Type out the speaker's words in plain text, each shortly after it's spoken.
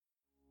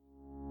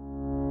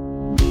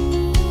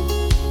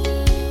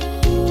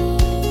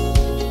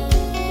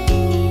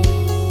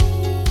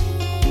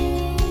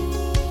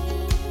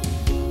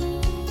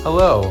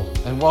Hello,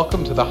 and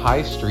welcome to the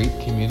High Street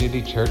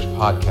Community Church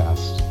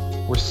podcast.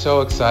 We're so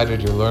excited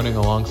you're learning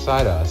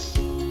alongside us,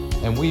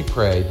 and we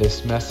pray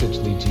this message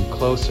leads you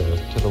closer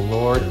to the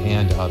Lord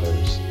and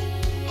others.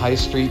 High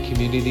Street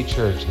Community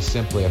Church is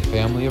simply a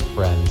family of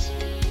friends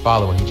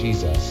following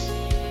Jesus.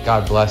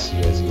 God bless you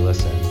as you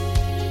listen.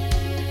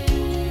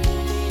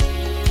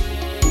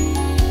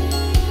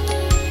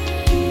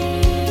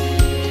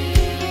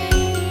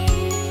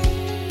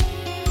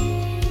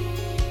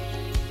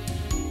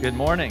 Good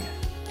morning.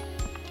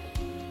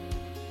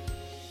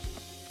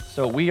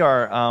 So we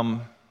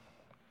are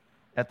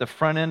at the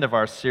front end of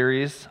our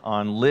series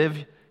on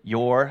Live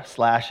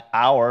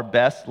Your/Our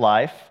Best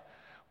Life,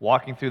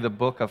 walking through the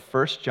book of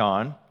 1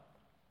 John.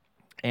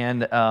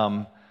 And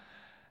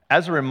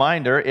as a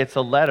reminder, it's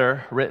a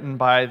letter written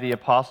by the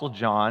Apostle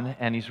John,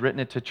 and he's written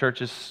it to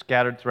churches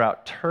scattered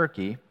throughout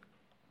Turkey,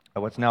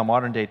 what's now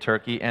modern-day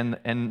Turkey, and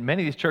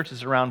many of these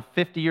churches are around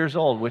 50 years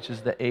old, which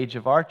is the age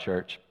of our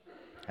church.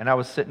 And I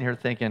was sitting here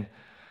thinking,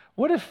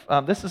 what if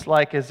this is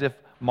like as if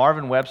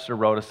Marvin Webster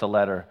wrote us a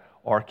letter,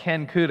 or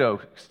Ken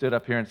Kudo stood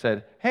up here and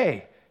said,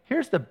 hey,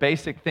 here's the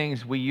basic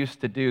things we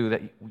used to do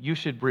that you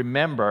should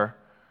remember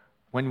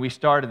when we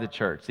started the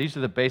church. These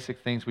are the basic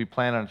things we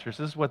plan on church.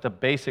 This is what the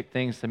basic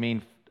things to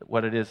mean,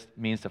 what it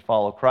means to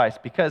follow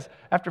Christ. Because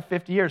after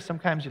 50 years,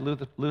 sometimes you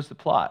lose the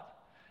plot,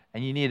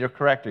 and you need a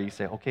corrector. You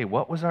say, okay,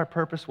 what was our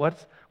purpose?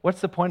 What's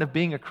the point of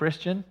being a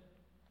Christian?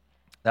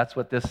 That's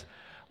what this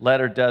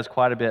letter does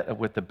quite a bit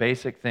with the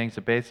basic things, the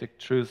basic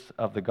truths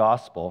of the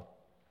gospel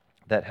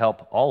that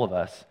help all of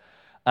us.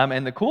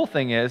 And the cool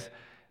thing is,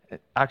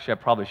 actually I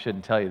probably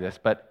shouldn't tell you this,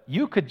 but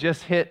you could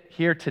just hit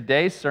here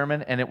today's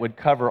sermon and it would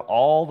cover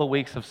all the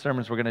weeks of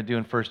sermons we're going to do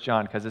in 1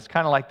 John, because it's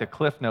kind of like the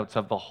cliff notes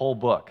of the whole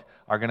book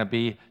are going to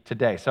be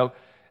today. So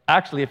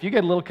actually, if you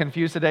get a little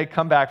confused today,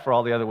 come back for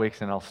all the other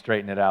weeks and I'll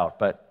straighten it out.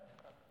 But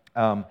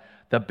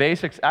the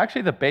basics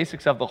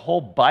of the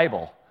whole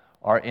Bible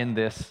are in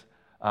this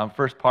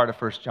first part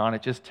of 1 John.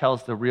 It just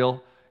tells the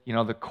real,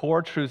 the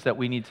core truths that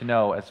we need to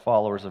know as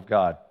followers of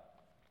God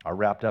are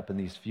wrapped up in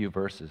these few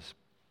verses.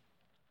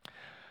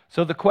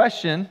 So the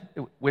question,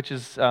 which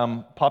is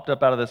popped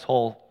up out of this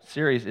whole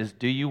series, is,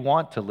 do you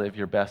want to live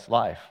your best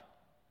life?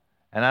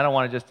 And I don't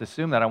want to just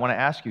assume that. I want to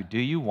ask you, do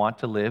you want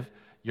to live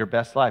your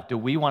best life? Do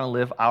we want to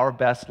live our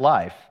best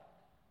life?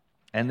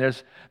 And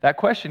that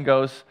question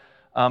goes,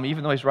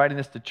 even though he's writing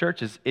this to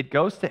churches, it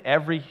goes to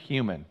every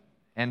human.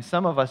 And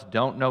some of us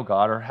don't know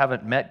God or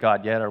haven't met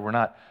God yet, or we're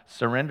not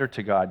surrendered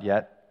to God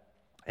yet.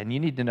 And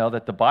you need to know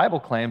that the Bible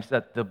claims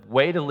that the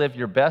way to live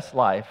your best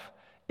life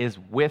is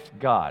with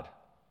God,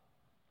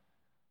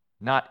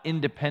 not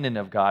independent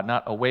of God,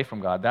 not away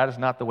from God. That is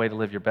not the way to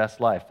live your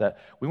best life. That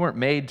we weren't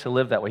made to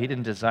live that way. He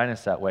didn't design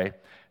us that way.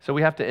 So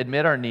we have to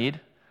admit our need,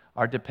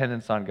 our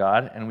dependence on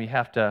God, and we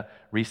have to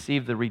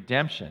receive the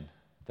redemption,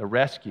 the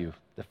rescue,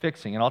 the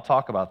fixing, and I'll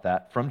talk about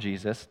that from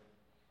Jesus.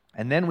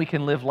 And then we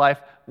can live life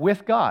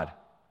with God.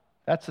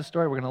 That's the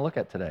story we're going to look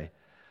at today.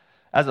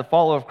 As a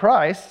follower of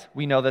Christ,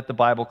 we know that the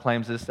Bible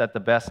claims this, that the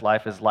best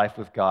life is life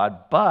with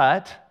God,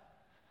 but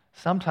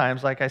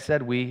sometimes, like I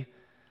said, we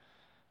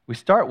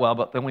start well,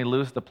 but then we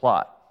lose the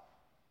plot.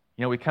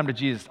 We come to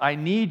Jesus, I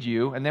need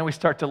you, and then we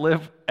start to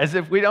live as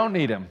if we don't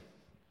need him,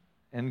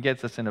 and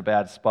gets us in a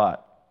bad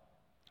spot.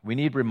 We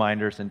need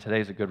reminders, and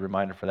today's a good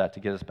reminder for that,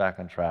 to get us back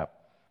on track.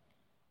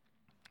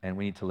 And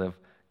we need to live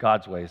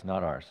God's ways,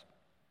 not ours.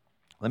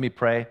 Let me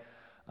pray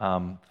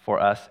for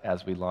us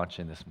as we launch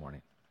in this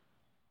morning.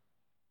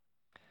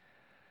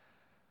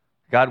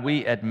 God,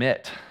 we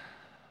admit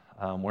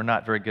we're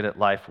not very good at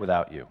life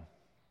without you.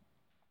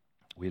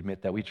 We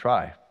admit that we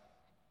try.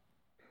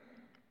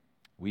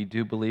 We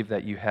do believe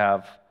that you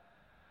have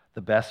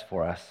the best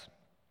for us,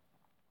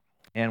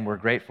 and we're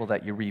grateful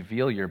that you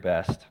reveal your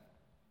best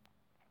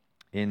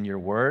in your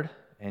word,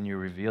 and you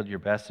revealed your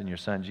best in your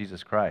Son,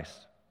 Jesus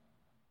Christ.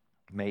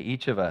 May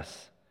each of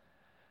us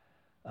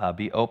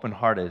be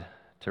open-hearted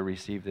to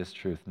receive this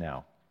truth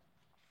now.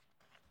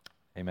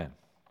 Amen.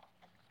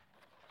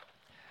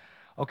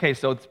 Okay,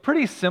 so it's a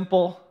pretty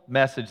simple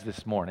message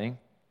this morning.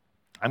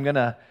 I'm going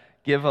to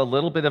give a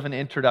little bit of an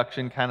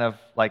introduction, kind of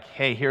like,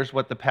 hey, here's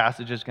what the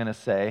passage is going to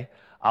say.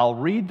 I'll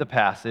read the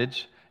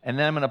passage, and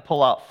then I'm going to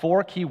pull out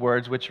 4 key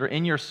words, which are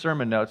in your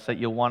sermon notes, that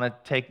you'll want to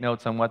take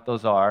notes on what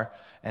those are.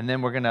 And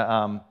then we're going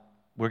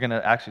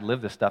to actually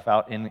live this stuff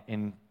out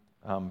in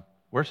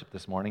worship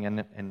this morning,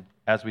 and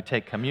as we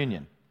take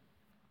communion.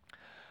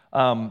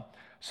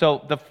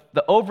 So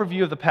the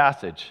overview of the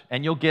passage,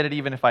 and you'll get it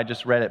even if I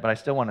just read it, but I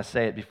still want to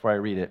say it before I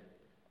read it,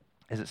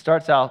 is it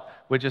starts out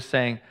with just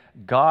saying,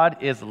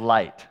 God is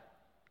light.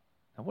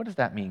 Now, what does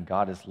that mean,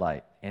 God is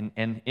light? And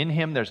in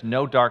him there's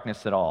no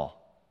darkness at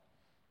all.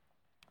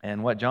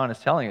 And what John is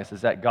telling us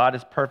is that God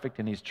is perfect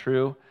and he's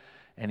true,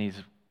 and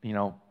he's,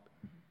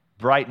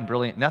 bright and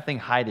brilliant, nothing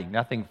hiding,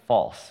 nothing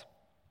false,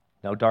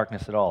 no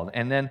darkness at all.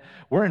 And then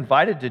we're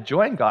invited to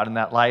join God in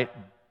that light,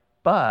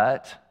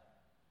 but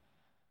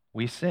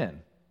we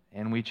sin,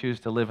 and we choose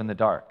to live in the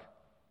dark.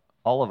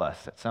 All of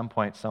us, at some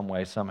point, some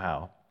way,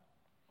 somehow.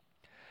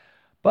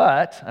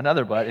 But,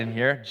 another but in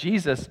here,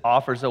 Jesus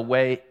offers a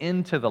way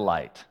into the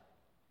light.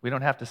 We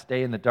don't have to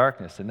stay in the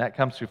darkness, and that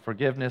comes through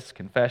forgiveness,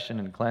 confession,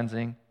 and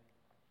cleansing.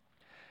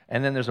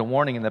 And then there's a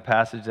warning in the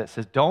passage that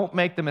says, don't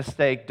make the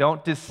mistake,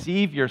 don't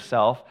deceive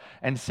yourself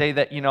and say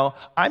that,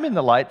 I'm in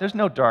the light, there's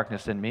no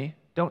darkness in me.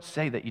 Don't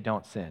say that you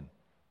don't sin.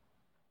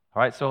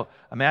 All right, so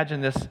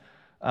imagine this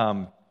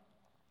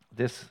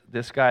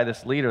guy,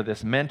 this leader,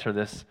 this mentor,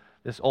 this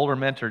older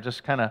mentor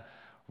just kind of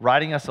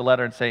writing us a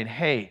letter and saying,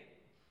 hey,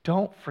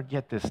 don't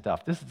forget this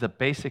stuff. This is the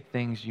basic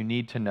things you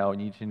need to know.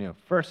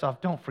 First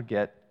off, don't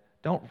forget.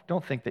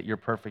 Don't think that you're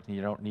perfect and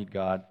you don't need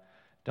God.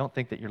 Don't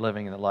think that you're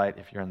living in the light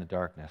if you're in the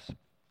darkness.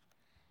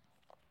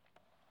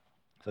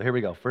 So here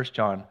we go, 1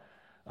 John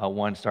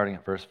 1, starting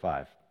at verse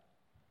 5.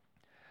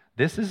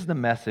 This is the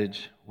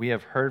message we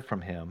have heard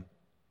from him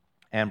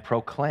and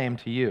proclaim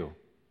to you,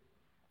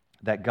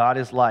 that God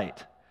is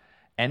light,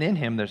 and in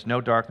him there's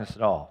no darkness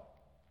at all.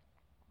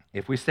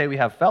 If we say we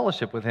have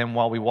fellowship with him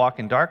while we walk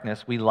in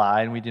darkness, we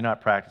lie and we do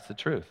not practice the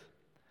truth.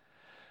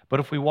 But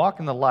if we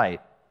walk in the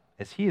light,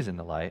 as he is in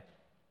the light,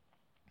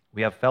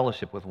 we have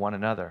fellowship with one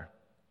another,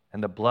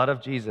 and the blood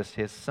of Jesus,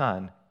 his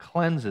Son,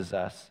 cleanses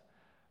us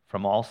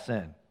from all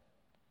sin.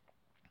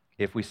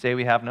 If we say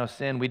we have no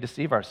sin, we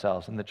deceive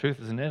ourselves, and the truth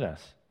isn't in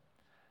us.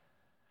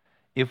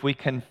 If we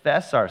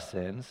confess our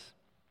sins,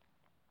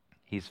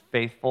 he's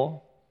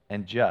faithful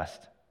and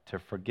just to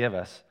forgive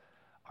us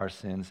our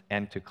sins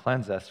and to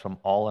cleanse us from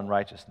all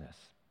unrighteousness.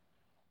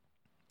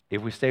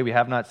 If we say we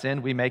have not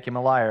sinned, we make him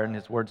a liar, and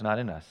his word's not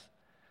in us.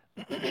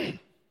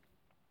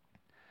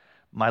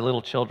 My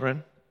little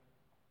children,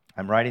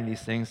 I'm writing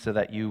these things so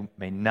that you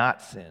may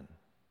not sin.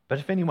 But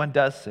if anyone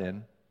does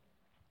sin,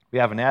 we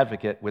have an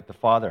advocate with the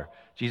Father,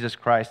 Jesus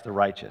Christ the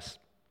righteous.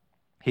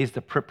 He's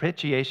the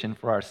propitiation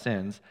for our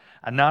sins,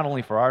 and not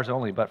only for ours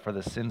only, but for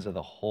the sins of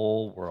the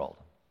whole world.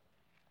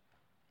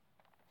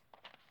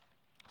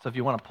 So if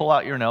you want to pull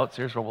out your notes,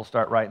 here's where we'll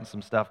start writing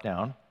some stuff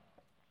down.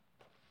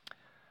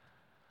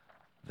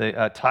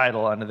 The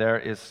title under there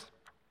is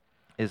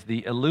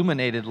The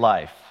Illuminated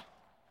Life.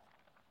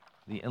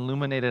 The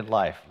Illuminated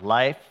Life.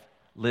 Life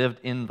lived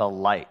in the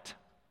light.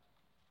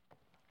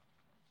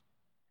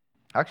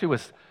 I actually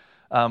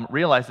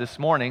realized this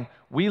morning,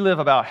 we live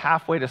about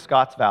halfway to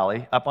Scotts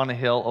Valley, up on a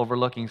hill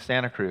overlooking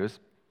Santa Cruz.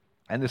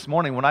 And this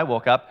morning when I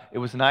woke up, it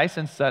was nice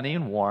and sunny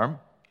and warm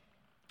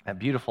and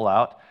beautiful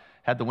out.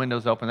 Had the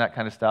windows open, that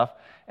kind of stuff.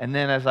 And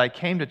then as I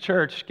came to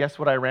church, guess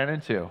what I ran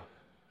into?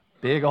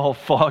 Big old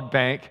fog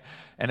bank,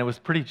 and it was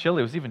pretty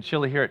chilly. It was even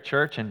chilly here at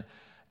church, and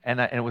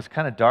it was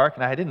kind of dark,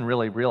 and I didn't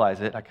really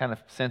realize it. I kind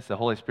of sensed the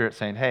Holy Spirit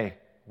saying, hey,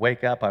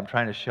 wake up, I'm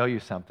trying to show you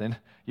something.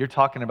 You're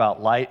talking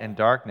about light and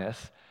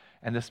darkness.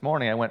 And this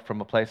morning I went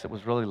from a place that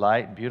was really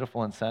light and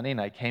beautiful and sunny, and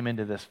I came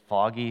into this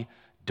foggy,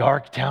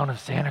 dark town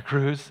of Santa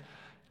Cruz,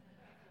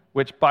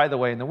 which, by the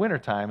way, in the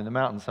wintertime, in the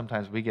mountains,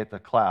 sometimes we get the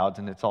clouds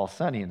and it's all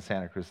sunny in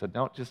Santa Cruz. So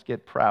don't just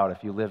get proud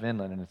if you live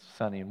inland and it's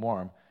sunny and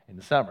warm in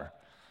the summer.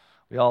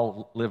 We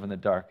all live in the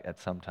dark at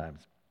some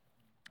times.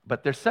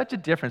 But there's such a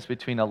difference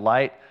between a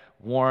light,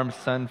 warm,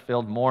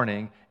 sun-filled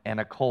morning and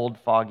a cold,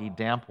 foggy,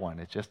 damp one.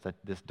 It's just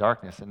this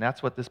darkness. And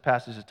that's what this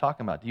passage is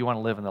talking about. Do you want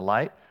to live in the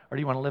light or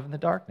do you want to live in the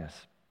darkness?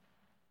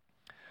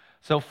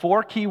 So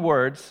 4 key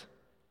words.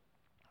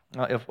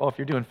 If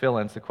you're doing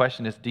fill-ins, the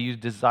question is, do you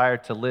desire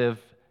to live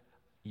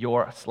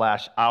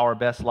your/our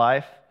best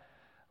life?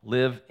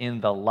 Live in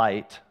the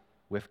light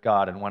with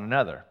God and one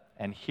another.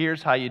 And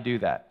here's how you do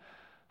that.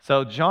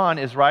 So John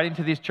is writing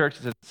to these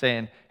churches and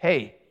saying,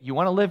 hey, you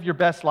want to live your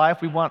best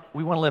life? We want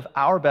to live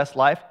our best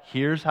life.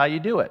 Here's how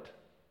you do it.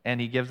 And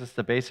he gives us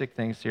the basic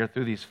things here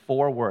through these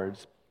 4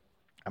 words.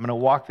 I'm going to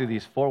walk through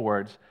these 4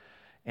 words,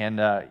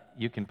 and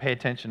you can pay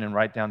attention and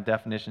write down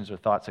definitions or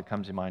thoughts that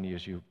come to mind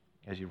as you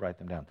write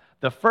them down.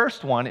 The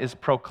first one is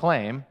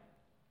proclaim.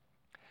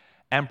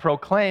 And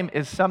proclaim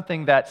is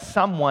something that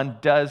someone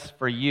does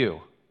for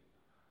you.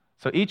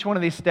 So each one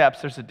of these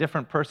steps, there's a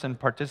different person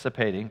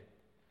participating,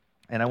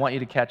 and I want you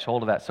to catch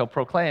hold of that. So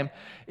proclaim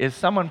is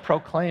someone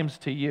proclaims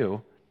to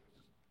you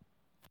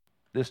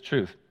this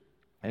truth.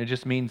 And it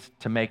just means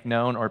to make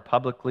known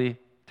publicly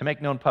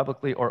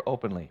or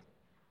openly.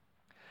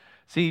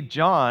 See,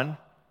 John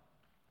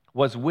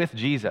was with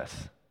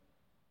Jesus.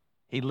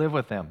 He lived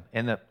with him.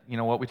 And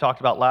what we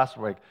talked about last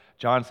week,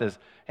 John says,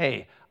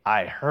 hey,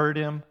 I heard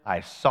him,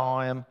 I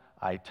saw him,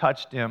 I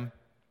touched him.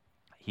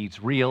 He's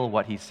real,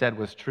 what he said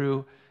was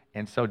true.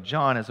 And so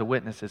John, as a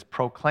witness, is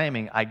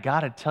proclaiming, I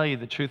got to tell you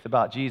the truth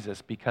about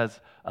Jesus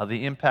because of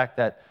the impact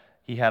that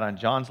he had on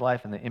John's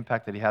life and the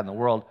impact that he had in the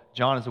world.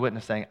 John is a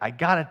witness saying, I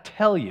got to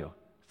tell you.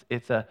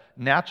 It's a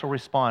natural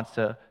response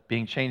to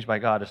being changed by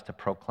God is to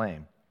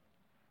proclaim.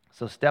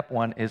 So step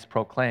 1 is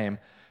proclaim,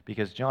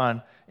 because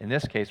John, in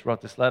this case,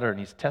 wrote this letter and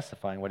he's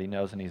testifying what he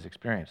knows and he's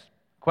experienced.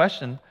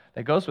 Question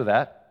that goes with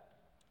that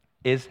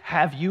is,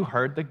 have you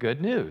heard the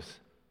good news?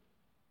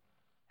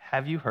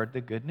 Have you heard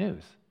the good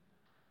news?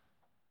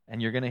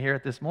 And you're going to hear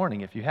it this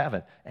morning if you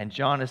haven't. And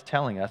John is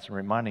telling us and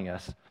reminding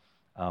us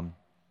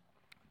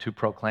to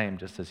proclaim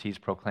just as he's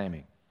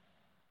proclaiming.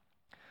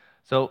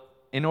 So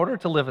in order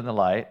to live in the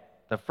light,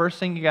 the first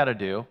thing you got to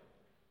do,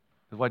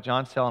 is what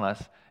John's telling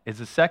us, is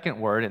the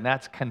second word, and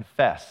that's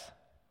confess.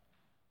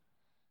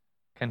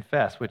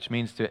 Confess, which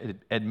means to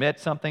admit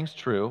something's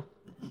true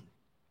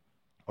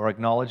or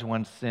acknowledge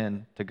one's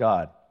sin to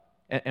God.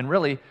 And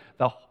really,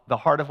 the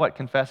heart of what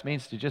confess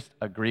means is to just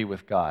agree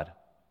with God.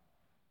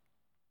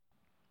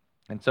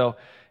 And so,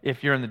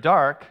 if you're in the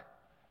dark,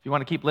 if you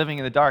want to keep living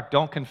in the dark,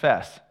 don't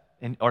confess.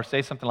 Or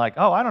say something like,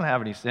 oh, I don't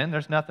have any sin.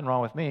 There's nothing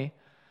wrong with me.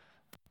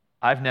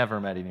 I've never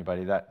met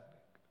anybody that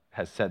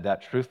has said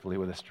that truthfully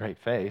with a straight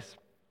face.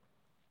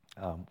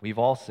 We've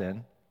all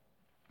sinned.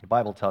 The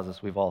Bible tells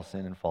us we've all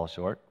sinned and fall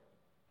short.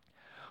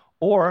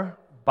 Or,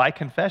 by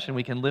confession,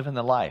 we can live in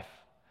the life.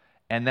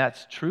 And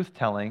that's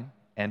truth-telling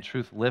and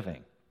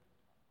truth-living.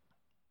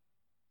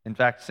 In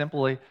fact,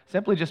 simply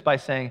just by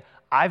saying,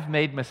 I've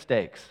made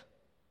mistakes.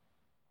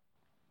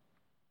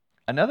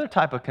 Another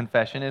type of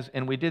confession is,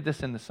 and we did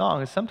this in the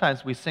song, is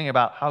sometimes we sing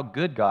about how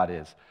good God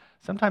is.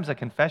 Sometimes a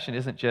confession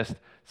isn't just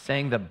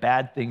saying the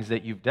bad things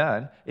that you've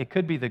done. It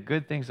could be the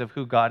good things of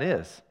who God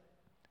is.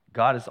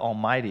 God is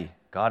almighty.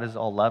 God is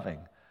all-loving.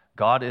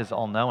 God is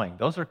all-knowing.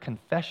 Those are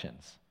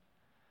confessions.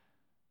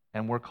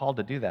 And we're called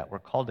to do that. We're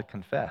called to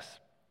confess.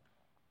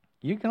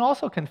 You can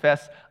also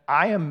confess,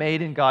 I am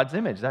made in God's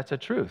image. That's a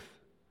truth.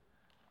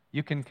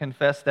 You can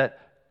confess that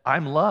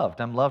I'm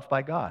loved. I'm loved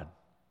by God.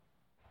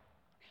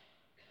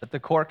 But the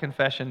core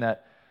confession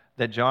that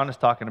John is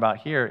talking about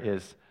here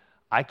is,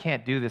 I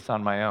can't do this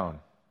on my own.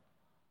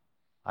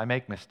 I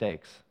make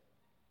mistakes.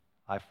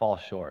 I fall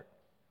short.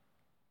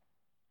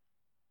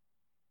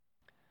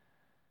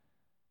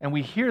 And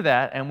we hear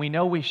that, and we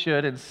know we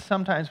should, and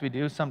sometimes we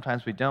do,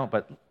 sometimes we don't,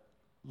 but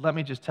let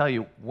me just tell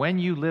you, when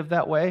you live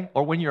that way,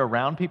 or when you're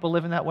around people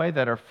living that way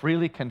that are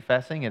freely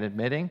confessing and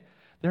admitting,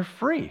 they're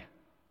free.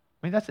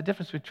 I mean, that's the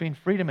difference between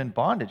freedom and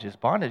bondage.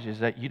 Bondage is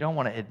that you don't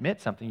want to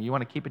admit something. You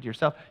want to keep it to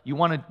yourself. You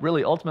want to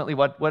really, ultimately,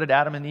 what did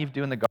Adam and Eve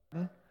do in the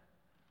garden?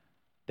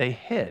 They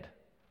hid.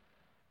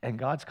 And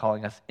God's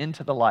calling us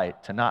into the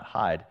light to not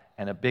hide.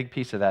 And a big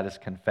piece of that is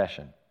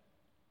confession.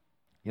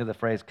 You know the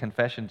phrase,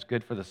 confession's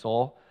good for the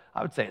soul?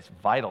 I would say it's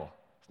vital.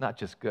 It's not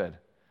just good.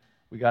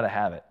 We got to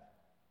have it.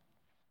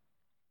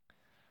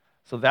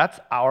 So that's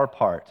our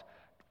part.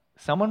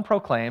 Someone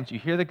proclaims, you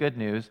hear the good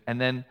news,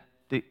 and then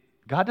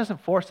God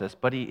doesn't force us,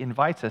 but he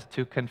invites us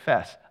to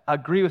confess.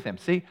 Agree with him.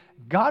 See,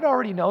 God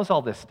already knows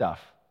all this stuff.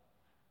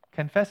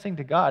 Confessing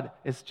to God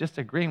is just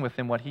agreeing with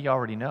him what he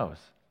already knows.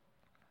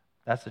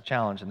 That's the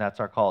challenge, and that's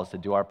our call, is to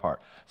do our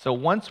part. So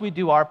once we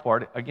do our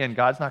part, again,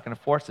 God's not going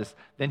to force us,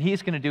 then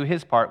he's going to do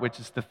his part, which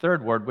is the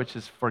third word, which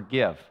is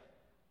forgive.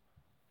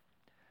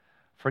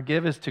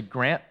 Forgive is to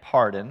grant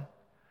pardon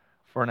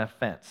for an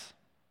offense.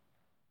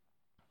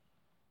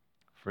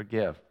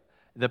 Forgive.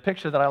 The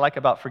picture that I like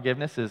about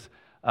forgiveness is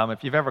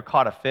if you've ever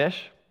caught a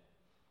fish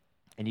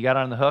and you got it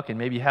on the hook and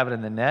maybe you have it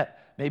in the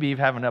net, maybe you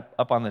have it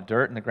up on the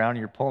dirt in the ground and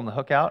you're pulling the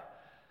hook out.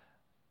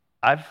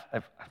 I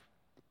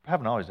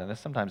haven't always done this.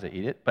 Sometimes I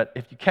eat it. But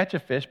if you catch a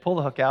fish, pull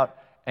the hook out,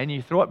 and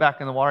you throw it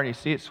back in the water and you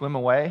see it swim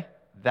away,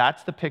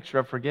 that's the picture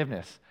of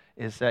forgiveness,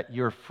 is that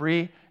you're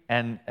free,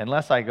 and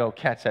unless I go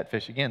catch that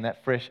fish again,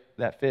 that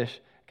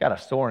fish got a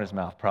sore in his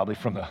mouth probably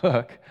from the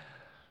hook,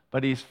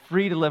 but he's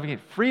free to live again,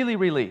 freely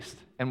released.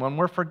 And when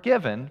we're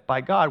forgiven by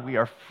God, we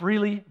are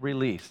freely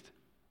released.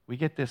 We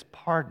get this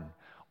pardon.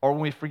 Or when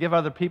we forgive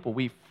other people,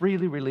 we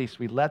freely release.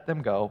 We let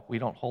them go. We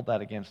don't hold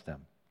that against them.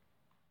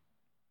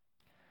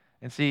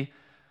 And see,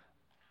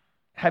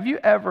 have you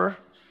ever,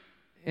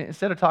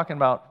 instead of talking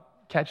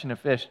about catching a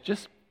fish,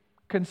 just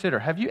consider,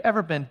 have you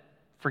ever been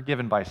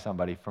forgiven by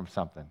somebody from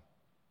something?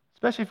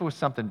 Especially if it was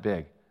something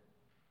big.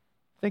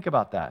 Think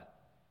about that.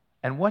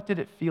 And what did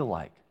it feel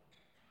like?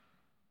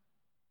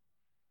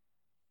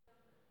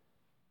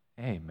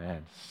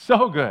 Amen.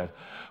 So good.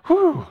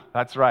 Whew.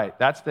 That's right.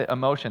 That's the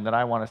emotion that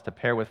I want us to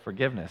pair with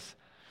forgiveness.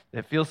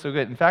 It feels so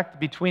good. In fact,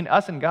 between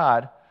us and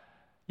God,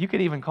 you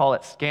could even call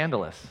it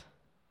scandalous.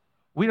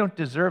 We don't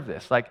deserve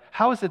this. Like,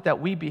 how is it that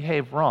we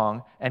behave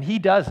wrong and he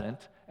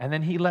doesn't, and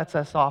then he lets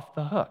us off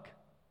the hook?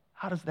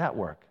 How does that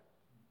work?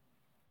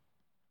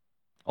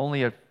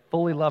 Only a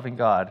fully loving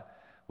God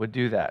would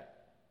do that.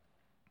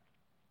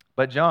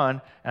 But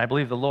John, and I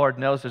believe the Lord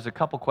knows there's a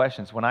couple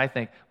questions. When I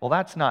think, well,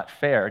 that's not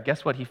fair,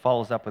 guess what he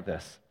follows up with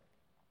this?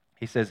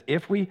 He says,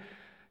 if we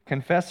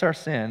confess our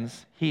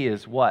sins, he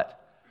is what?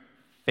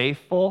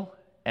 Faithful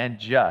and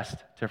just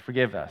to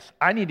forgive us.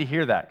 I need to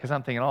hear that because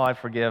I'm thinking, I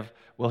forgive.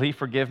 Will he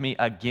forgive me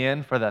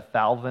again for the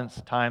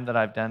 1,000th time that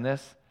I've done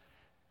this?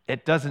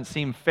 It doesn't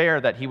seem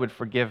fair that he would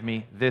forgive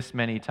me this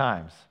many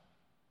times.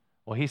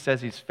 Well, he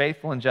says he's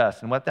faithful and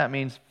just. And what that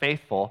means,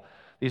 faithful,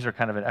 these are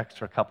kind of an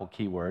extra couple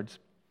key words.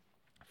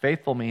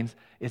 Faithful means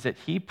is that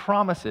he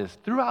promises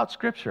throughout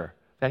Scripture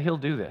that he'll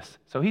do this.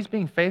 So he's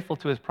being faithful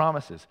to his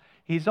promises.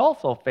 He's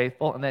also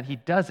faithful in that he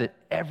does it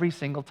every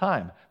single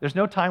time. There's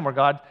no time where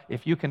God,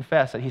 if you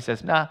confess that he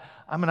says, nah,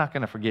 I'm not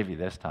going to forgive you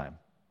this time.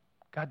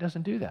 God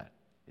doesn't do that.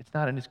 It's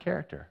not in his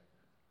character.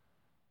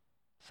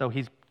 So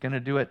he's going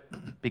to do it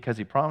because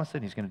he promised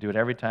it. He's going to do it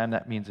every time.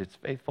 That means it's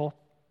faithful.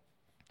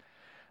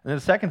 And then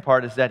the second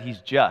part is that he's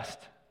just.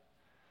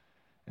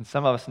 And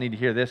some of us need to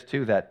hear this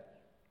too, that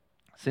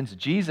since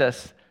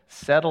Jesus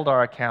settled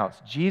our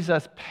accounts,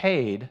 Jesus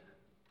paid,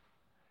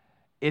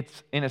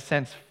 it's in a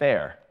sense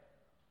fair.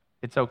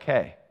 It's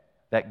okay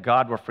that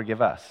God will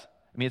forgive us.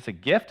 I mean, it's a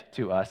gift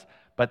to us,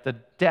 but the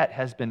debt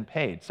has been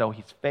paid. So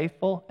he's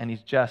faithful and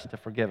he's just to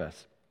forgive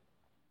us.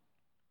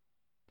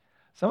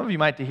 Some of you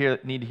might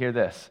need to hear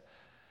this.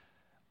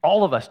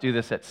 All of us do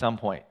this at some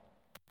point.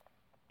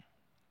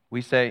 We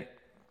say,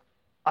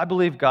 I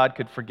believe God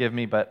could forgive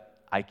me, but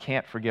I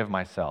can't forgive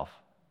myself.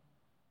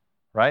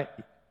 Right?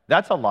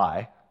 That's a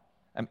lie.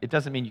 It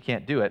doesn't mean you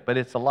can't do it, but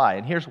it's a lie.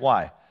 And here's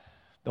why.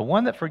 The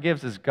one that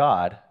forgives is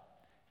God,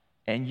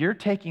 and you're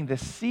taking the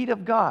seat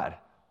of God.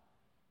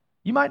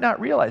 You might not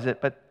realize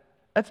it, but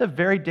that's a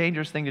very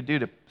dangerous thing to do,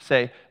 to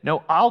say,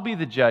 no, I'll be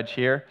the judge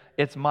here.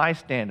 It's my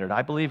standard.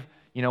 I believe,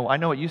 I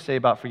know what you say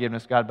about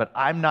forgiveness, God, but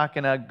I'm not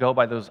going to go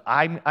by those.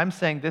 I'm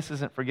saying this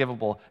isn't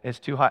forgivable. It's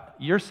too high.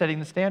 You're setting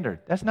the standard.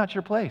 That's not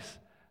your place.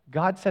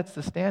 God sets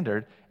the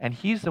standard, and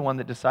he's the one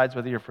that decides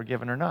whether you're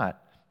forgiven or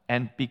not.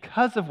 And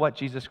because of what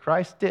Jesus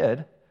Christ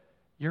did,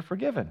 you're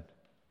forgiven.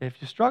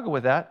 If you struggle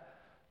with that,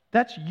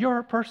 that's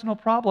your personal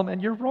problem,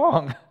 and you're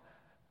wrong,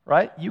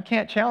 right? You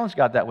can't challenge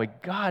God that way.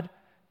 God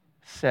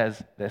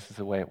says this is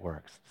the way it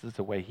works. This is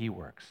the way he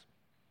works.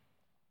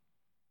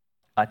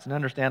 It's an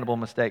understandable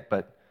mistake,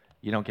 but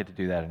you don't get to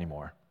do that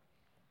anymore.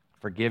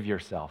 Forgive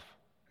yourself.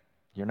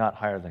 You're not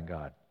higher than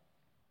God.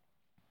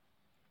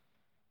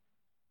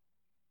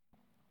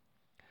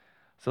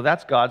 So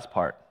that's God's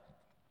part.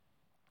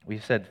 We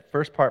said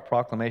first part,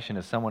 proclamation,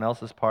 is someone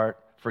else's part.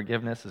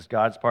 Forgiveness is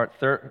God's part.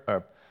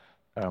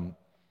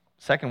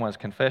 Second one is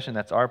confession.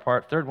 That's our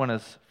part. Third one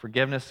is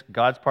forgiveness,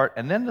 God's part.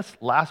 And then this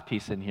last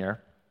piece in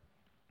here,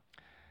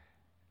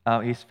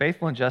 he's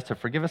faithful and just to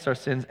forgive us our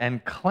sins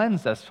and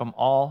cleanse us from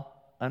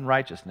all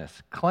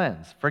unrighteousness.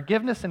 Cleanse.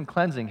 Forgiveness and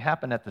cleansing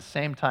happen at the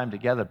same time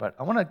together, but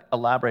I want to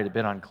elaborate a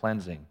bit on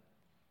cleansing.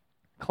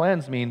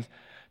 Cleanse means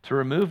to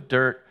remove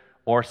dirt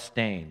or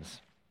stains.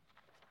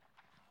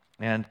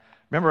 And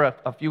remember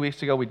a few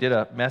weeks ago we did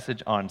a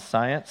message on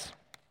science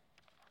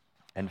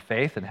and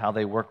faith and how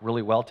they work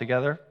really well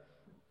together.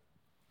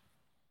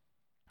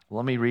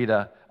 Let me read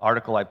an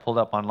article I pulled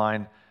up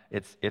online.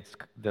 It's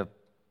the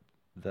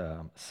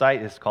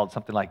site is called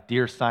something like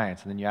Dear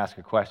Science, and then you ask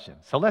a question.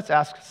 So let's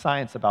ask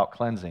science about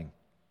cleansing.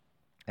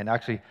 And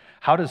actually,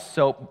 how does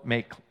soap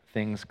make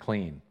things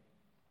clean?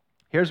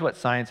 Here's what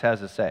science has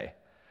to say.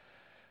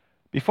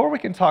 Before we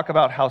can talk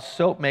about how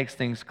soap makes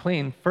things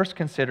clean, first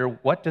consider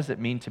what does it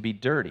mean to be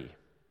dirty.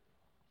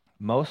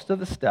 Most of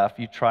the stuff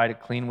you try to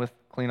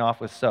clean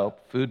off with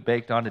soap, food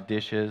baked onto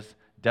dishes,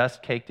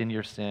 dust caked into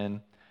your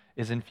sin,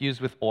 is infused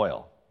with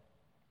oil.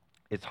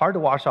 It's hard to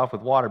wash off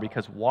with water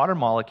because water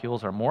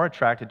molecules are more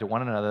attracted to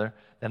one another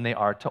than they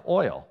are to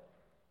oil.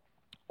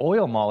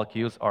 Oil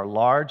molecules are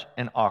large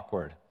and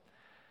awkward,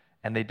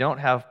 and they don't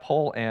have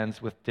pole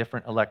ends with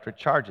different electric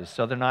charges,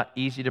 so they're not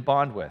easy to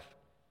bond with.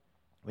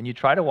 When you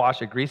try to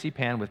wash a greasy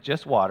pan with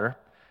just water,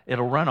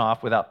 it'll run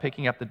off without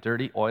picking up the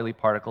dirty, oily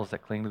particles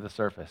that cling to the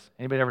surface.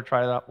 Anybody ever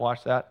try that,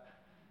 wash that?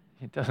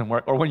 It doesn't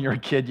work. Or when you're a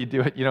kid, you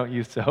do it, you don't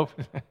use soap.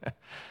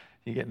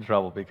 You get in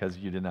trouble because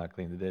you did not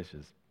clean the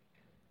dishes.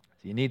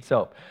 So you need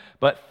soap.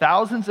 But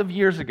thousands of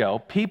years ago,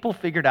 people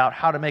figured out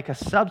how to make a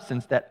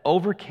substance that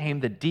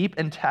overcame the deep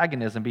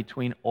antagonism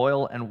between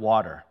oil and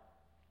water.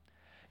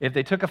 If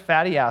they took a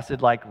fatty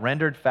acid like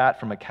rendered fat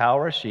from a cow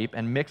or a sheep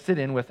and mixed it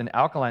in with an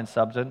alkaline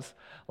substance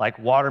like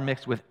water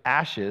mixed with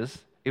ashes,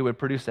 it would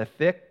produce a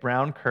thick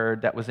brown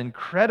curd that was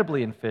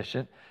incredibly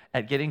efficient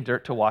at getting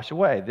dirt to wash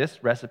away.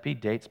 This recipe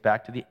dates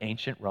back to the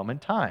ancient Roman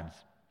times.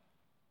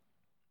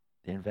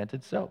 They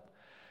invented soap.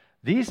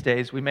 These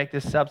days, we make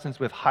this substance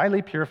with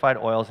highly purified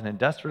oils and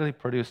industrially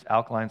produced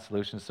alkaline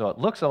solutions, so it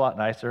looks a lot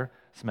nicer,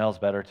 smells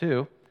better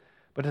too,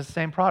 but it's the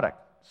same product,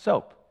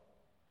 soap.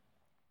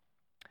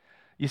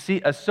 You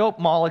see, a soap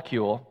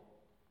molecule,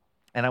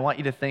 and I want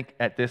you to think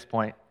at this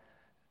point,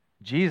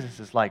 Jesus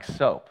is like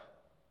soap,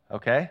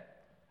 okay?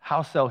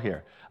 How so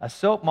here? A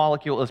soap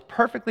molecule is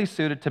perfectly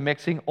suited to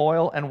mixing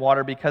oil and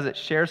water because it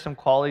shares some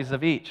qualities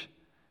of each.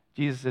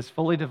 Jesus is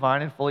fully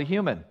divine and fully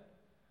human.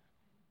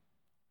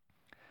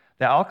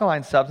 The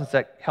alkaline substance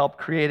that helped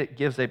create it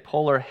gives a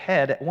polar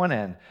head at one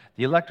end.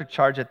 The electric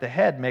charge at the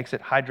head makes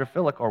it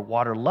hydrophilic or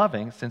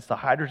water-loving, since the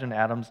hydrogen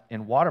atoms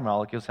in water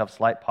molecules have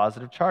slight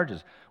positive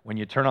charges. When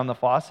you turn on the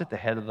faucet, the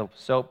head of the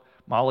soap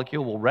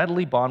molecule will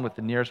readily bond with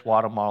the nearest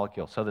water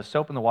molecule. So the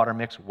soap and the water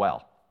mix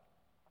well.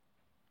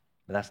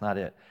 But that's not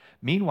it.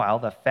 Meanwhile,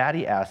 the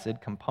fatty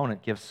acid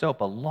component gives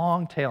soap a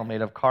long tail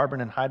made of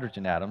carbon and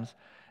hydrogen atoms,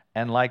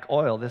 and like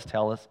oil, this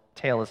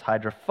tail is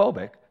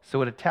hydrophobic,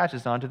 so it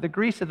attaches onto the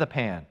grease of the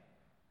pan.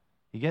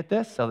 You get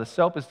this? So the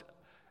soap is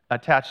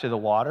attached to the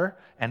water,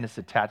 and it's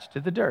attached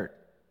to the dirt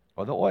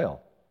or the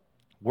oil.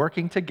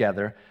 Working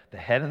together, the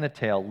head and the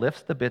tail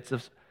lifts the bits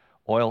of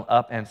oil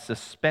up and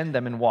suspend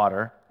them in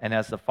water, and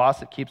as the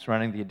faucet keeps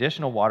running, the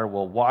additional water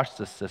will wash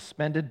the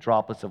suspended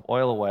droplets of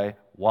oil away.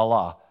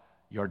 Voila,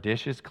 your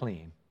dish is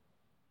clean.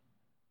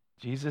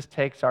 Jesus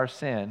takes our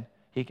sin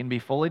He can be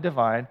fully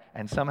divine,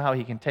 and somehow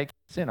he can take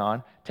sin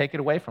on, take it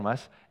away from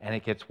us, and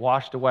it gets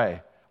washed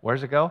away. Where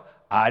does it go?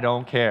 I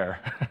don't care.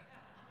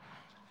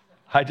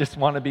 I just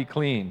want to be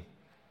clean.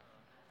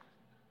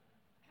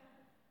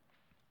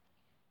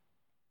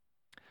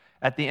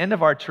 At the end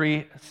of our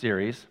tree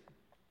series,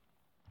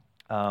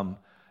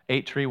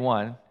 8 Tree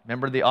 1,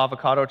 remember the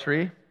avocado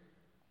tree?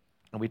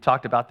 And we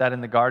talked about that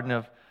in the Garden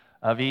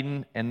of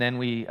Eden, and then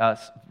we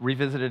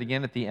revisited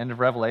again at the end of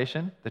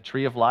Revelation, the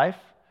tree of life.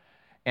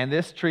 And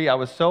this tree I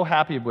was so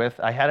happy with.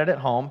 I had it at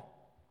home,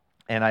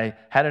 and I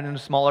had it in a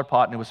smaller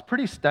pot, and it was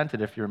pretty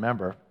stunted, if you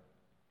remember.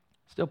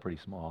 Still pretty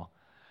small.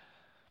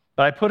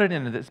 But I put it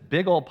into this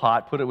big old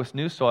pot, put it with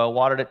new soil,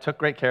 watered it, took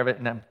great care of it,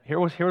 and here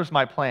was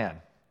my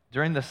plan.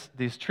 During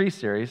these tree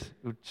series,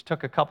 which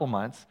took a couple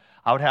months,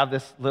 I would have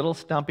this little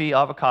stumpy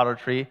avocado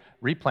tree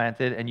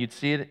replanted, and you'd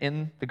see it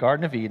in the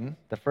Garden of Eden,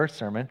 the first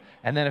sermon,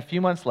 and then a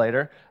few months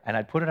later, and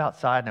I'd put it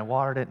outside, and I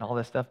watered it and all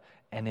this stuff,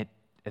 and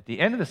at the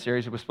end of the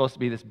series, it was supposed to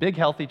be this big,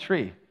 healthy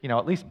tree,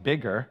 at least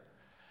bigger,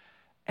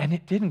 and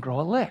it didn't grow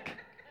a lick.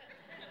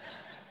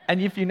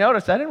 And if you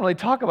notice, I didn't really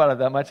talk about it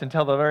that much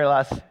until the very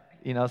last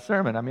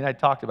sermon. I mean, I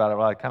talked about it,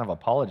 but I kind of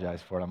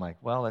apologized for it. I'm like,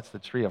 well, it's the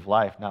tree of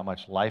life, not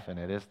much life in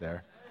it, is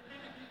there?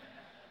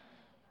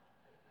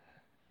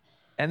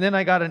 And then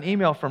I got an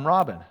email from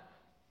Robin.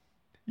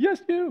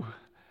 Yes, you.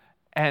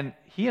 And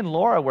he and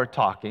Laura were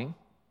talking,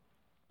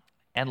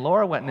 and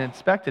Laura went and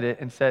inspected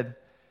it and said,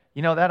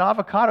 that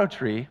avocado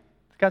tree,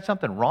 it's got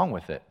something wrong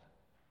with it.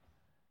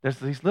 There's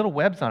these little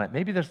webs on it.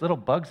 Maybe there's little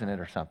bugs in it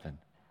or something.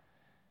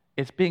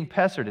 It's being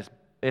pestered.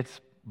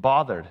 It's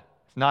bothered.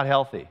 It's not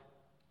healthy.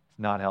 It's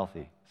not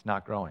healthy. It's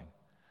not growing.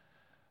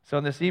 So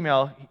in this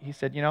email, he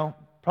said,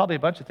 probably a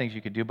bunch of things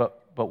you could do,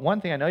 but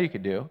one thing I know you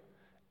could do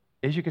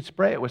is you could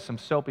spray it with some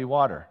soapy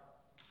water.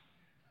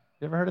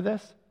 You ever heard of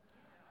this?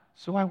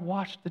 So I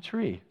washed the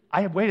tree.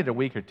 I had waited a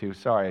week or two,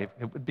 sorry.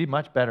 It would be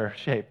much better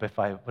shape if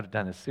I would have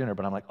done this sooner,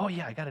 but I'm like, oh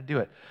yeah, I got to do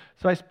it.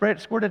 So I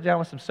squirted it down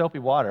with some soapy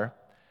water,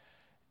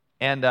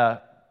 and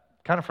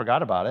kind of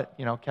forgot about it,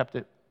 kept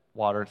it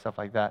watered and stuff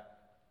like that.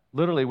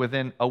 Literally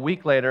within a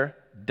week later,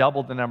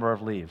 doubled the number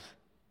of leaves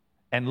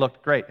and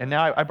looked great. And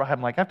now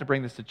I'm like, I have to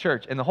bring this to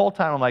church. And the whole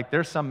time I'm like,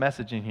 there's some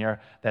message in here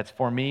that's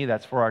for me,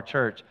 that's for our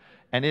church.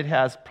 And it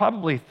has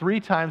probably 3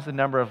 times the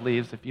number of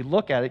leaves. If you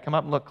look at it, come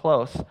up and look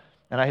close.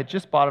 And I had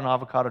just bought an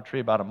avocado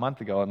tree about a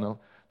month ago, and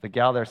the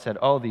gal there said,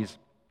 oh, these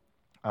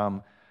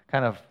kind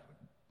of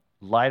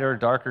lighter,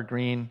 darker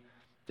green,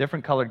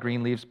 different colored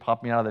green leaves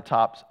popping out of the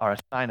tops are a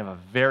sign of a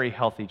very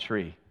healthy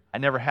tree. I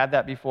never had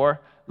that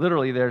before.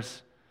 Literally, there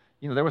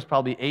was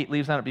probably 8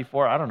 leaves on it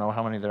before. I don't know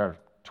how many there are,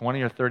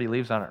 20 or 30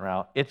 leaves on it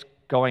now. It's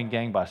going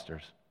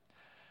gangbusters.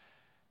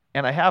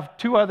 And I have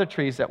 2 other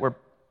trees that were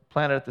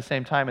planted at the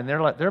same time, and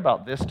they're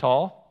about this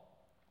tall,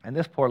 and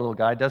this poor little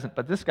guy doesn't,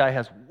 but this guy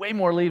has way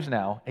more leaves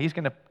now, and he's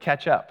going to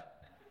catch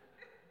up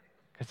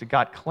because it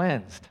got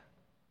cleansed.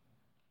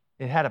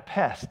 It had a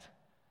pest,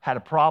 had a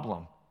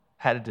problem,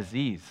 had a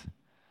disease,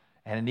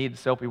 and it needed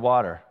soapy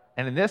water.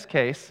 And in this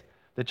case,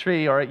 the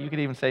tree, or you could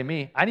even say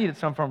me, I needed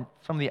some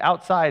from the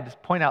outside to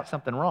point out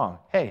something wrong.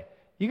 Hey,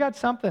 you got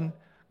something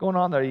going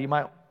on there, you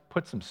might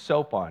put some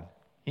soap on.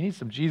 You need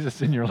some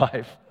Jesus in your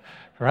life,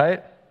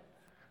 right?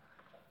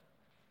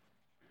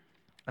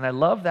 And I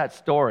love that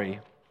story,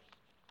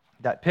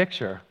 that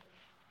picture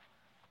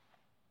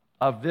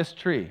of this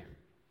tree,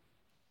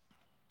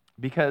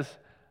 because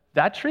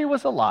that tree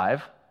was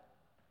alive,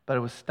 but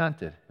it was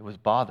stunted, it was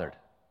bothered.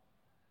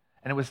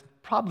 And it was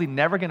probably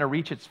never going to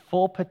reach its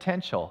full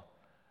potential,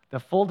 the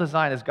full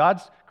design, as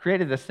God's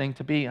created this thing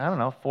to be,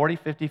 40,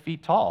 50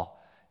 feet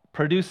tall,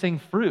 producing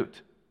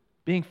fruit,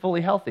 being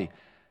fully healthy.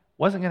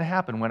 Wasn't going to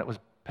happen when it was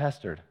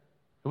pestered.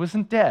 It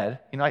wasn't dead.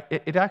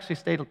 It actually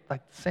stayed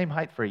like the same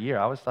height for a year.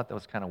 I always thought that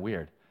was kind of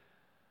weird.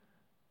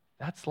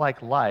 That's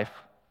like life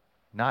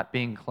not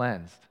being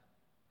cleansed.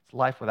 It's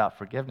life without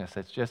forgiveness.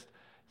 It's just,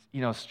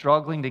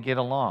 struggling to get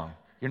along.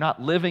 You're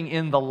not living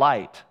in the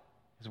light,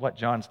 is what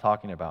John's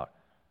talking about.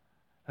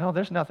 No,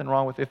 there's nothing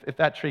wrong with, if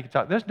that tree could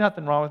talk, there's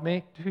nothing wrong with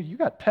me. Dude, you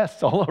got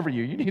pests all over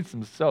you. You need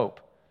some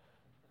soap.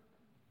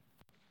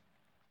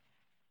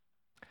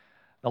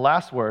 The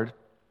last word,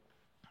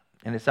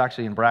 and it's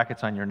actually in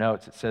brackets on your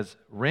notes, it says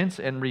rinse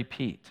and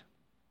repeat.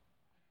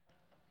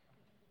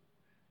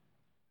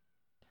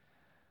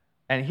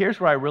 And here's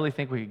where I really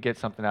think we could get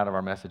something out of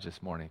our message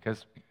this morning,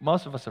 because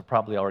most of us have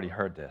probably already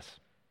heard this.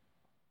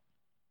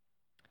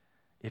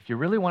 If you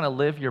really want to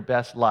live your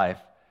best life,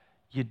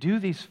 you do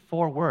these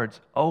 4 words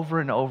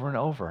over and over and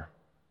over.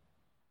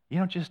 You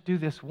don't just do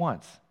this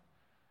once.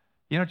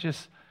 You don't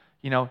just,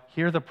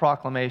 hear the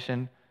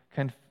proclamation,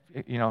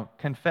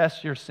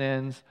 confess your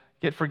sins,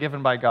 get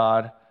forgiven by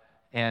God,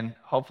 and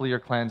hopefully you're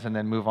cleansed, and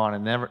then move on,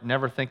 and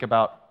never think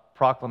about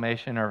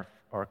proclamation or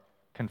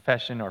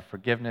confession or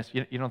forgiveness.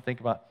 You don't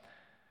think about.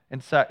 In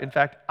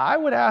fact, I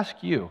would ask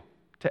you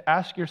to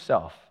ask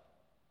yourself,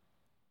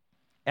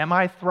 am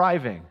I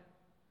thriving?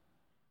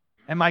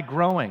 Am I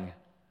growing?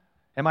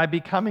 Am I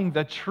becoming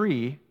the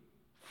tree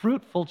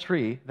fruitful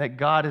tree that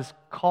God has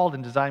called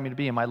and designed me to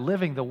be? Am I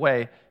living the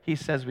way he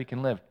says we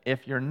can live?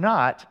 If you're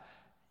not,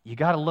 you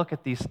got to look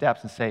at these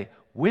steps and say,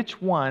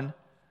 which one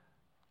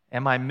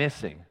am I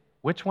missing?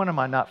 Which one am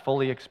I not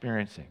fully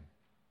experiencing?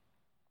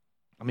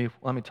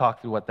 Let me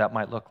talk through what that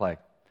might look like.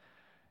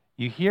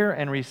 You hear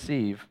and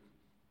receive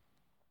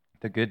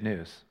the good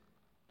news.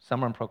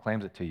 Someone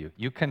proclaims it to you.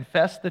 You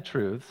confess the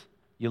truths,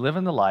 you live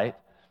in the light,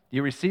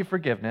 you receive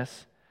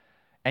forgiveness,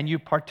 and you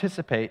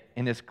participate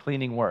in his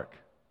cleaning work.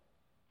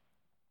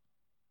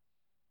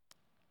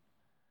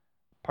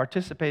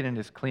 Participate in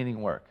his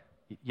cleaning work.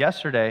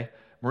 Yesterday,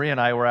 Maria and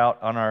I were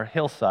out on our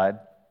hillside.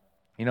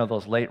 You know,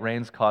 those late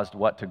rains caused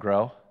what to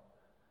grow?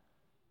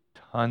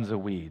 Tons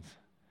of weeds.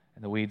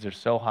 And the weeds are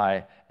so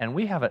high. And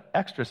we have an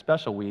extra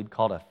special weed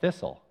called a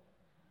thistle.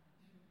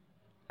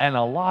 And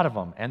a lot of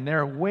them. And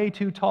they're way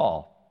too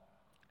tall.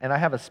 And I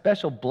have a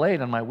special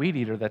blade on my weed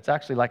eater that's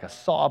actually like a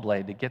saw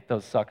blade to get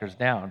those suckers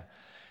down.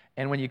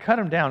 And when you cut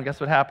them down, guess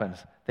what happens?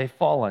 They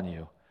fall on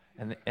you.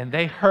 And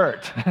they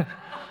hurt.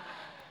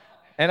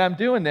 And I'm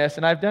doing this,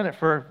 and I've done it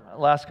for the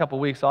last couple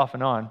weeks off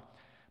and on.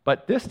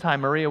 But this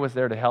time, Maria was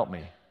there to help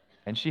me.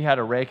 And she had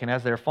a rake, and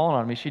as they were falling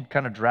on me, she'd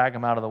kind of drag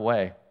them out of the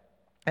way.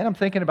 And I'm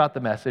thinking about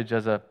the message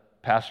as a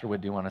pastor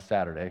would do on a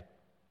Saturday.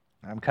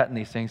 I'm cutting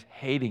these things,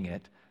 hating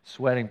it,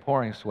 sweating,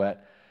 pouring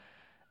sweat.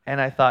 And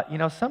I thought,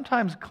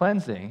 sometimes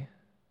cleansing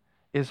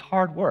is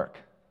hard work.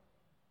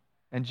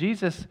 And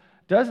Jesus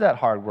does that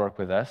hard work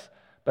with us.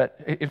 But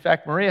in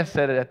fact, Maria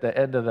said it at the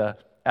end of the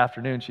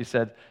afternoon. She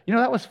said,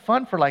 that was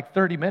fun for like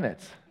 30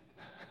 minutes.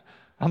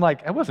 I'm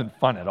like, it wasn't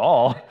fun at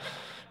all.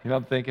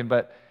 I'm thinking,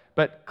 but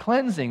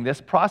cleansing,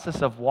 this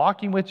process of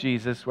walking with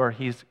Jesus where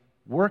he's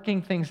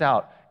working things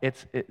out,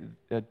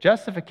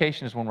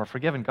 justification is when we're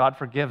forgiven. God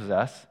forgives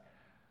us.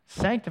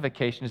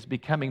 Sanctification is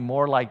becoming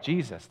more like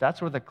Jesus.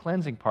 That's where the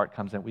cleansing part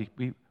comes in.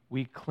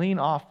 We clean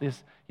off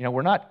this,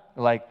 we're not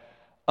like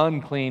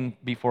unclean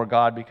before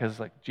God because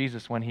like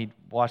Jesus, when he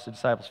washed the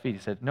disciples' feet,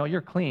 he said, no,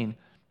 you're clean,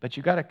 but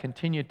you got to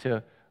continue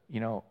to,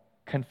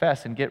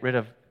 confess and get rid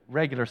of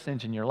regular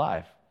sins in your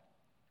life.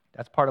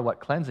 That's part of what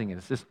cleansing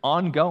is, this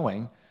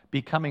ongoing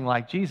becoming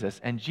like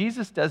Jesus. And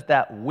Jesus does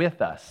that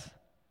with us,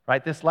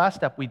 right? This last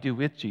step we do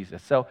with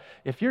Jesus. So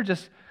if you're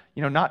just,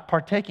 not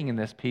partaking in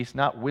this piece,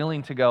 not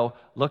willing to go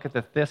look at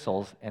the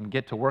thistles and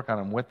get to work on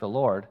them with the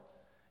Lord,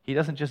 he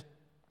doesn't just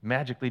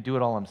magically do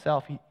it all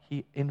himself.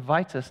 He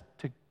invites us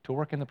to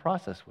work in the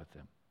process with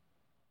him.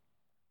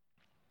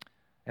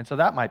 And so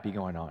that might be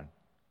going on.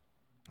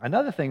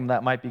 Another thing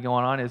that might be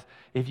going on is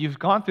if you've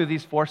gone through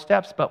these 4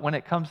 steps, but when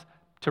it comes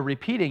to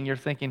repeating, you're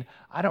thinking,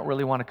 I don't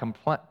really want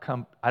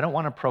to I don't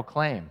want to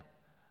proclaim.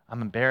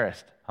 I'm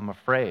embarrassed. I'm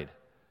afraid.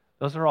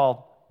 Those are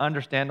all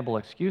understandable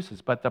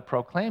excuses. But the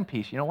proclaim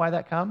piece, you know why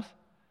that comes?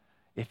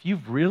 If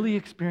you've really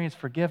experienced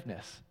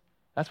forgiveness,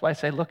 that's why I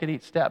say look at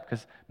each step,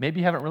 because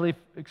maybe you haven't really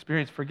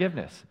experienced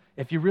forgiveness.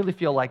 If you really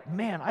feel like,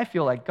 man, I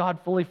feel like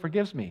God fully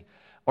forgives me,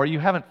 or you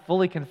haven't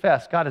fully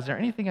confessed, God, is there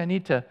anything I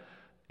need to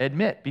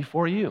admit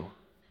before you?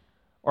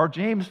 Or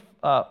James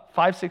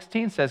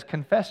 5:16 says,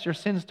 confess your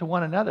sins to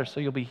one another so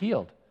you'll be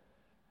healed.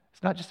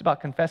 It's not just about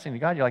confessing to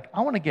God. You're like,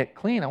 I want to get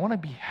clean. I want to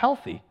be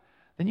healthy.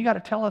 Then you got to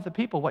tell other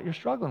people what you're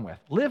struggling with.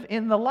 Live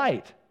in the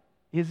light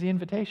is the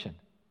invitation.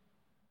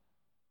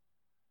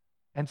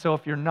 And so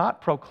if you're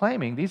not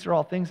proclaiming, these are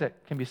all things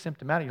that can be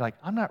symptomatic. You're like,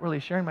 I'm not really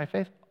sharing my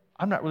faith.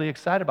 I'm not really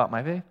excited about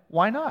my faith.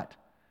 Why not?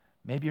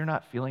 Maybe you're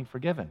not feeling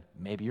forgiven.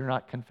 Maybe you're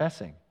not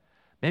confessing.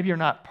 Maybe you're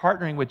not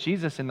partnering with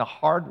Jesus in the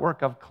hard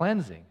work of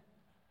cleansing.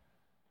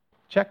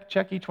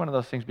 Check each one of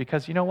those things,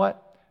 because you know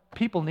what?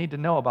 People need to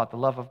know about the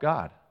love of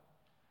God.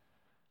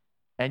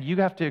 And you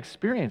have to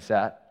experience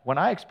that. When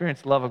I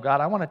experience the love of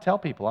God, I want to tell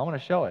people. I want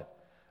to show it.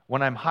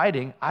 When I'm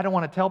hiding, I don't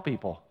want to tell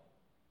people.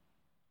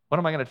 What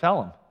am I going to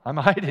tell them? I'm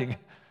hiding.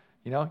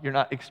 You're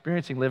not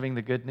experiencing living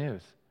the good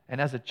news.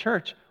 And as a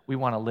church, we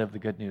want to live the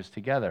good news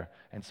together.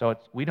 And so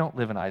we don't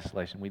live in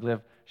isolation. We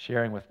live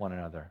sharing with one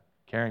another,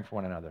 caring for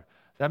one another.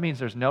 That means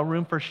there's no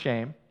room for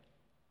shame.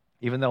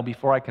 Even though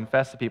before I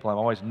confess to people, I'm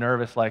always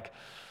nervous, like,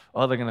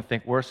 oh, they're going to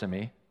think worse of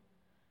me.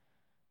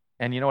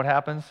 And you know what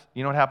happens?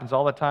 You know what happens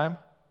all the time?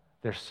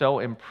 They're so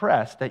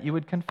impressed that you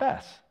would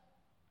confess.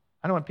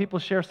 I know when people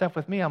share stuff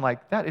with me, I'm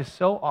like, that is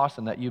so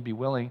awesome that you'd be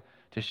willing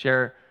to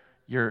share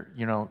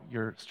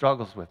your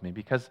struggles with me,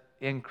 because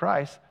in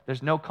Christ,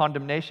 there's no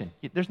condemnation.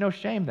 There's no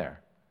shame there.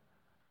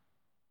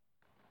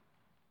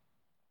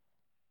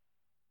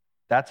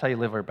 That's how you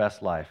live our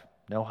best life.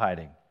 No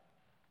hiding,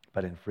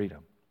 but in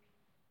freedom.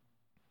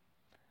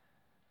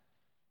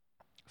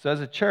 So as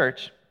a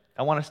church,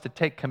 I want us to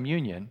take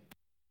communion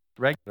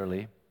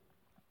regularly.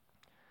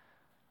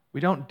 We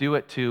don't do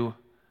it to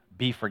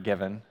be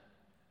forgiven,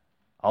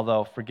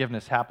 although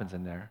forgiveness happens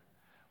in there.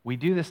 We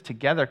do this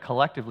together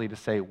collectively to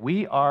say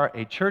we are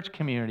a church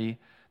community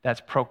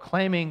that's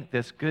proclaiming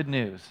this good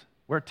news.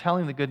 We're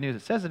telling the good news.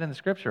 It says it in the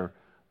scripture.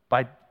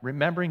 By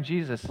remembering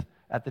Jesus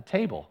at the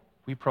table,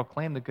 we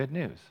proclaim the good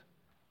news.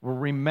 We're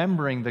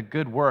remembering the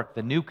good work,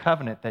 the new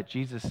covenant that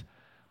Jesus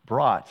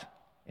brought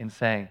in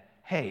saying,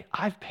 hey,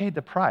 I've paid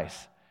the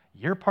price.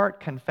 Your part,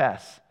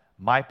 confess.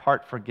 My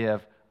part,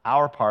 forgive.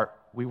 Our part,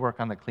 we work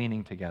on the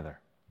cleaning together.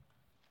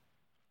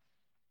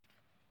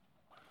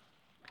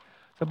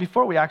 So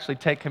before we actually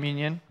take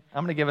communion,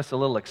 I'm going to give us a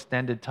little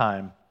extended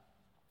time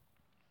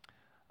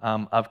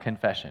of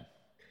confession,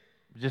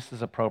 just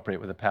as appropriate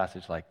with a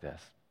passage like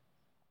this.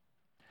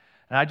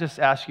 And I just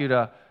ask you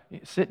to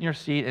sit in your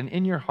seat, and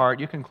in your heart,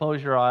 you can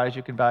close your eyes,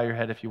 you can bow your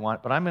head if you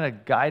want, but I'm going to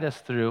guide us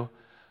through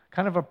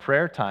kind of a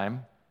prayer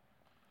time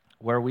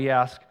where we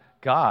ask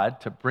God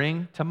to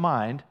bring to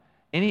mind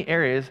any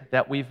areas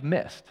that we've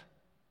missed.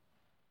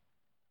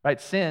 Right?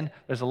 Sin,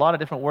 there's a lot of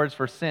different words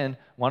for sin.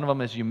 One of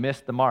them is you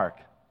missed the mark.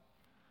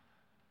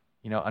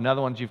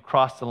 Another one's you've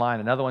crossed the line.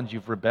 Another one's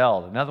you've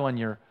rebelled. Another one,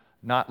 you're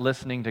not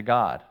listening to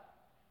God.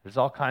 There's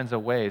all kinds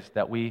of ways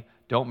that we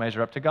don't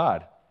measure up to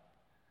God.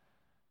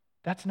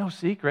 That's no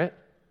secret.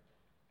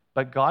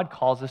 But God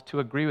calls us to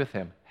agree with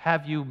him.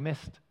 Have you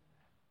missed?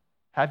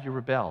 Have you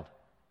rebelled?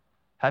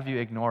 Have you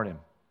ignored him?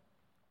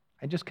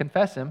 And just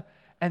confess him.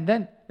 And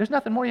then there's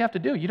nothing more you have to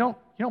do. You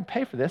don't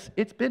pay for this.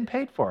 It's been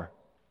paid for.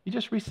 You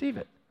just receive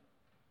it.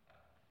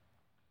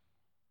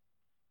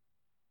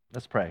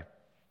 Let's pray.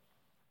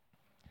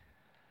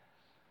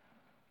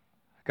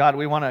 God,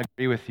 we want to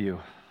agree with you.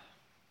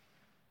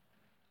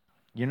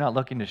 You're not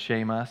looking to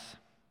shame us.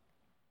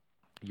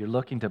 You're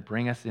looking to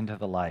bring us into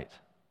the light.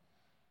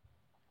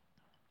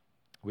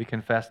 We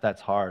confess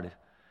that's hard.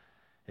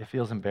 It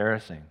feels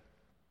embarrassing.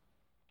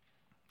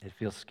 It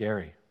feels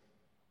scary.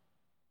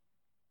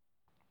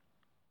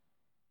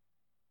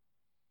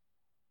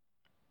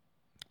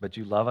 But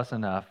you love us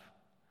enough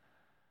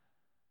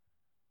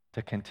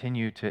to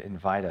continue to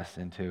invite us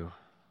into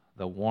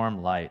the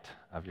warm light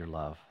of your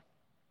love.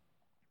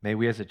 May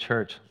we as a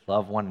church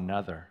love one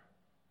another,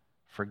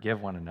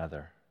 forgive one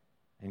another,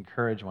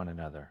 encourage one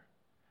another,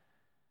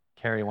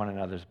 carry one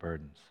another's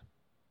burdens.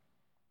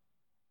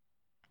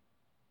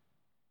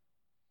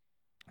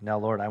 Now,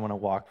 Lord, I want to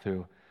walk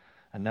through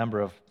a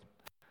number of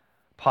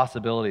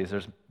possibilities.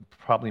 There's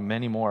probably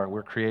many more.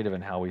 We're creative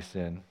in how we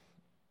sin.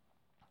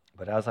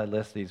 But as I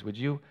list these, would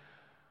you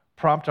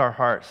prompt our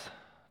hearts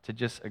to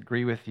just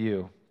agree with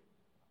you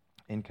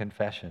in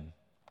confession,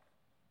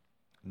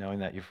 knowing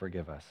that you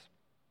forgive us?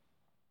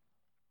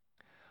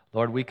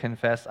 Lord, we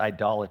confess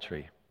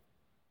idolatry,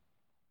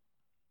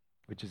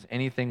 which is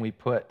anything we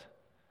put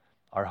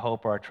our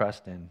hope or our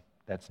trust in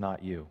that's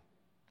not you.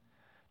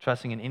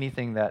 Trusting in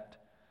anything that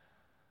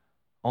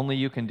only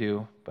you can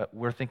do, but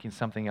we're thinking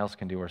something else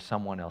can do or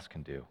someone else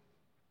can do.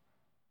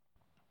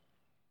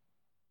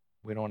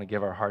 We don't want to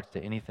give our hearts to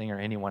anything or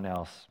anyone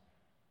else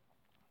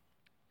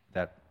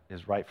that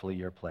is rightfully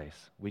your place.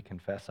 We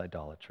confess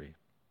idolatry.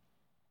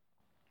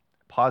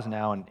 Pause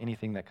now, and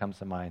anything that comes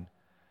to mind,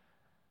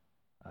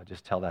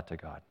 just tell that to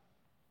God.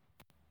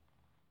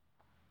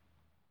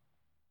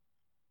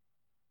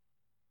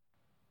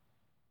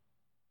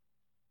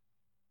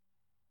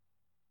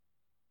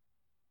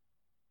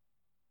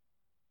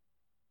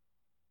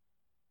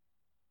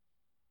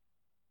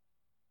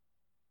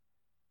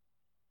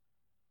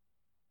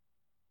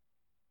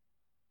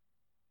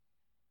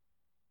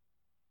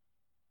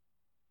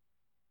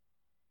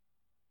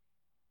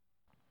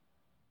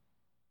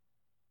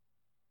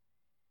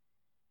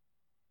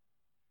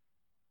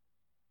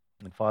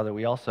 And Father,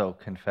 we also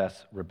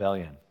confess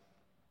rebellion,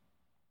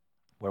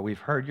 where we've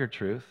heard your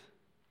truth,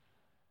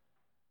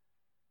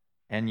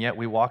 and yet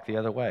we walk the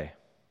other way.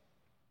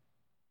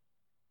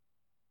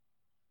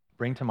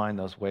 Bring to mind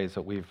those ways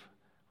that we've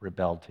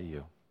rebelled to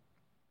you.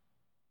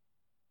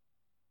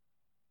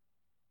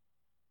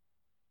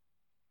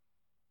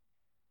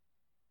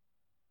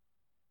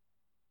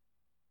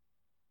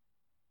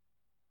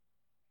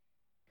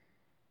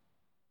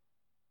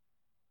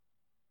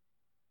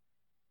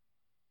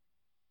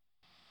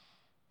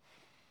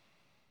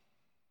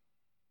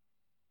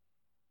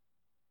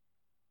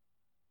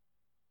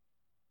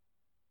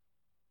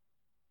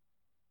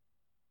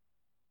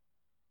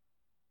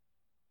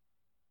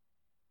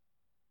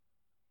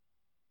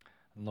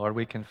 And Lord,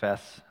 we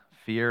confess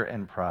fear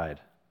and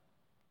pride.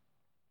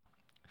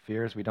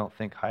 Fear is we don't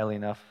think highly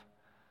enough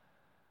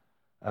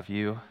of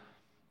you.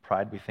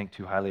 Pride, we think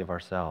too highly of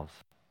ourselves.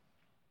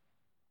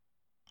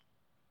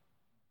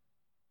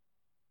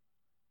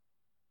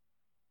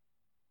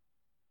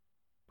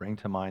 Bring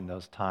to mind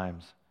those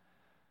times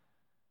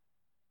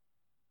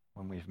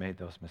when we've made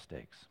those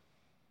mistakes.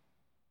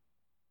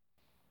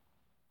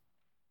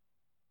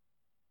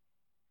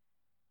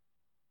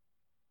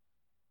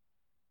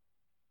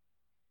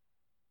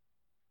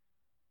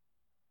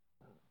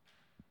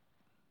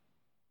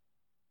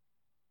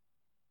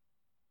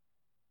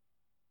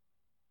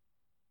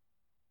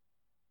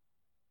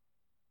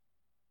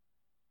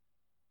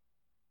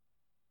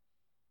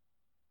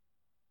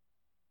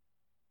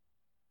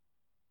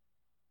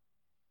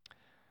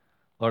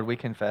 Lord, we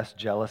confess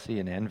jealousy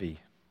and envy.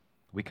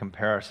 We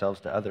compare ourselves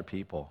to other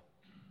people.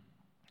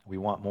 We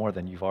want more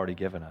than you've already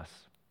given us.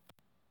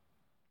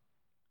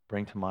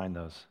 Bring to mind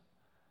those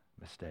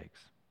mistakes.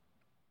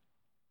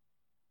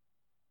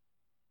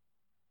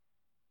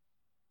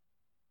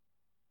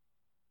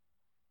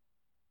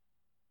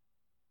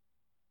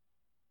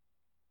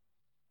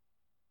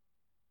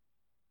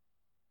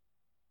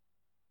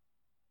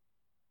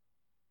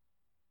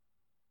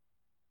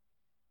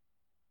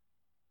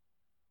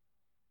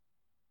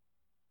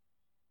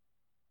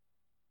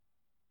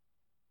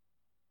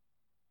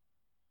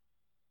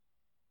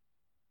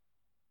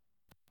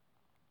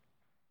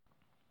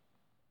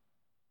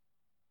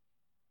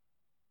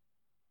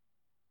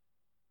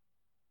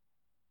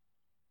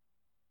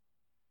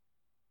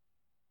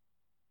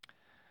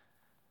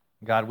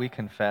 God, we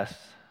confess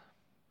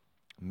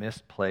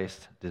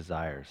misplaced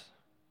desires,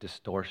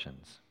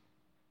 distortions,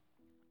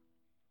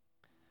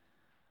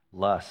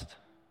 lust,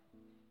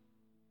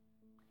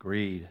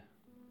 greed,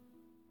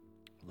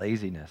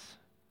 laziness,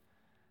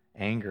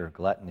 anger,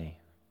 gluttony.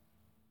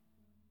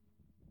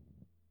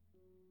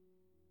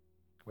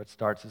 What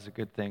starts as a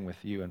good thing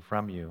with you and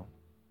from you,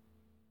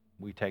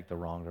 we take the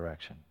wrong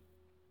direction.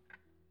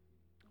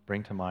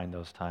 Bring to mind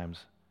those times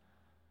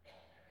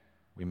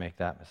we make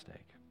that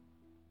mistake.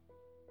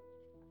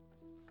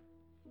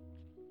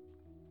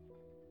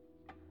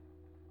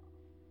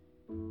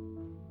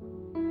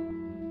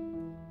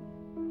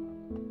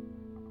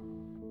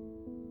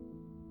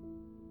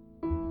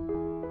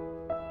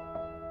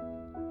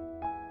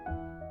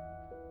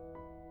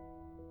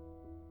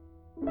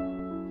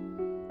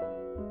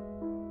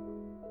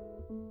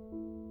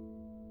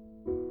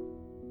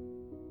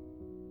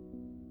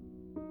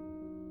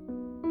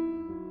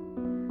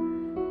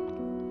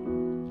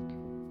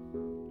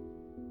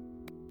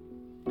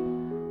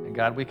 And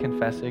God, we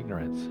confess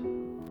ignorance.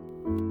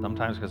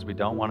 Sometimes because we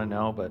don't want to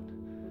know, but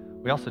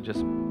we also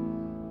just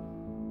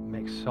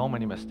make so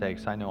many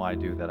mistakes. I know I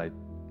do that I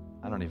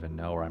don't even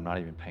know, or I'm not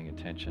even paying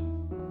attention.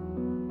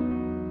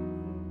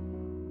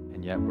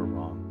 And yet we're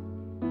wrong.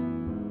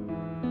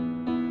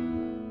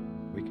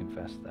 We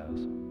confess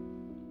those.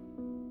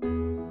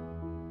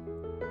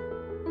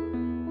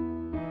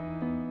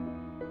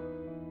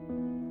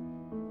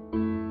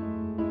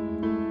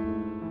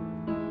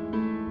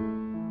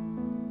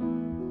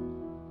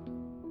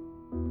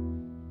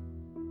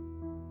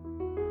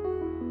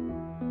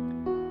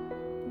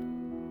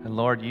 And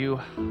Lord, you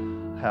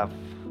have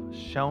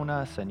shown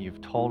us and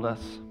you've told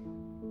us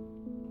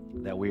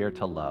that we are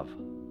to love.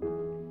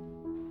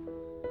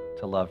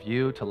 To love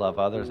you, to love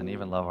others, and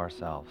even love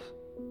ourselves.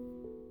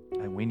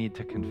 And we need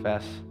to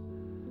confess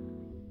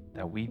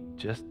that we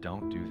just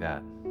don't do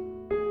that.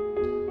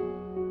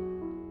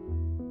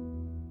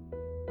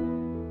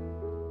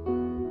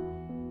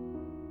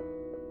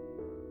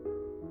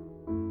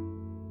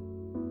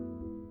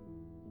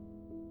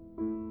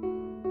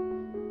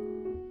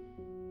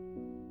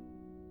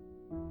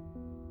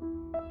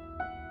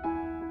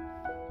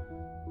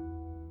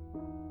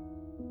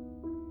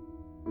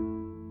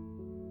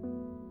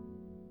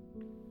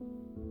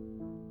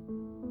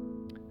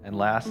 And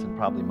last and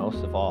probably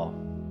most of all,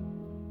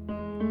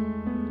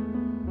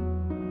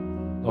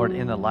 Lord,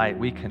 in the light,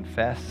 we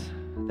confess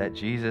that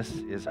Jesus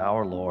is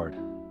our Lord.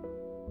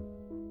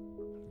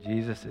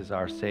 Jesus is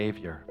our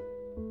Savior.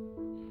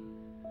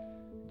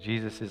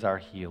 Jesus is our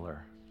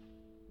healer.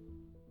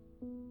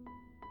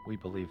 We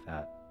believe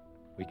that.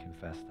 We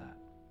confess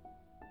that.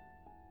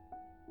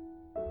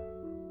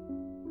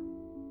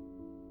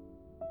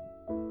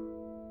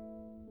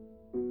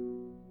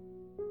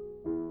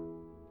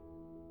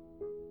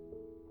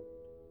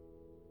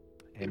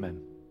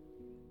 Amen.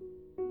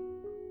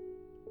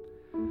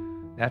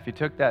 Now, if you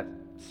took that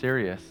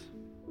serious,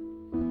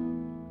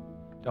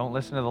 don't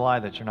listen to the lie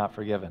that you're not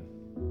forgiven.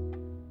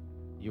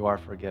 You are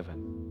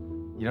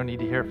forgiven. You don't need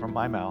to hear it from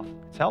my mouth.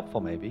 It's helpful,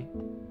 maybe.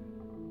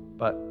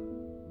 But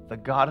the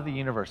God of the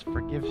universe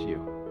forgives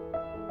you.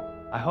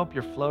 I hope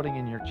you're floating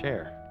in your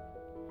chair.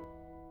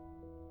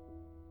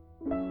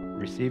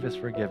 Receive His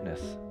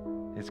forgiveness,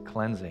 His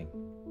cleansing.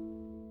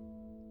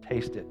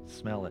 Taste it,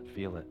 smell it,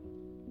 feel it.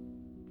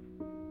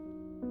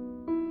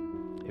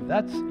 If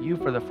that's you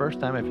for the first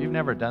time, if you've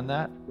never done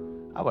that,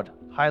 I would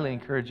highly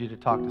encourage you to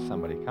talk to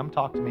somebody. Come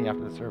talk to me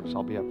after the service.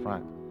 I'll be up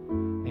front.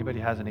 Anybody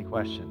has any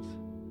questions?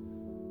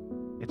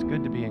 It's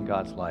good to be in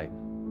God's light.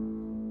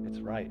 It's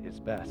right. It's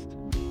best.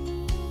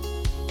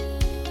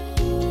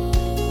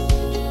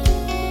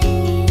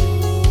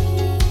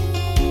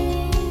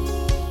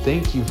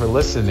 Thank you for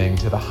listening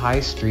to the High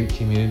Street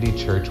Community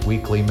Church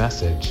weekly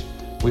message.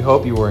 We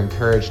hope you were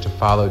encouraged to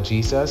follow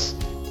Jesus.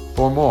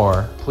 For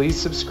more, please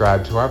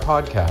subscribe to our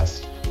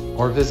podcast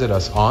or visit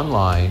us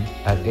online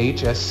at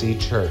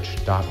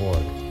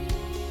hscchurch.org.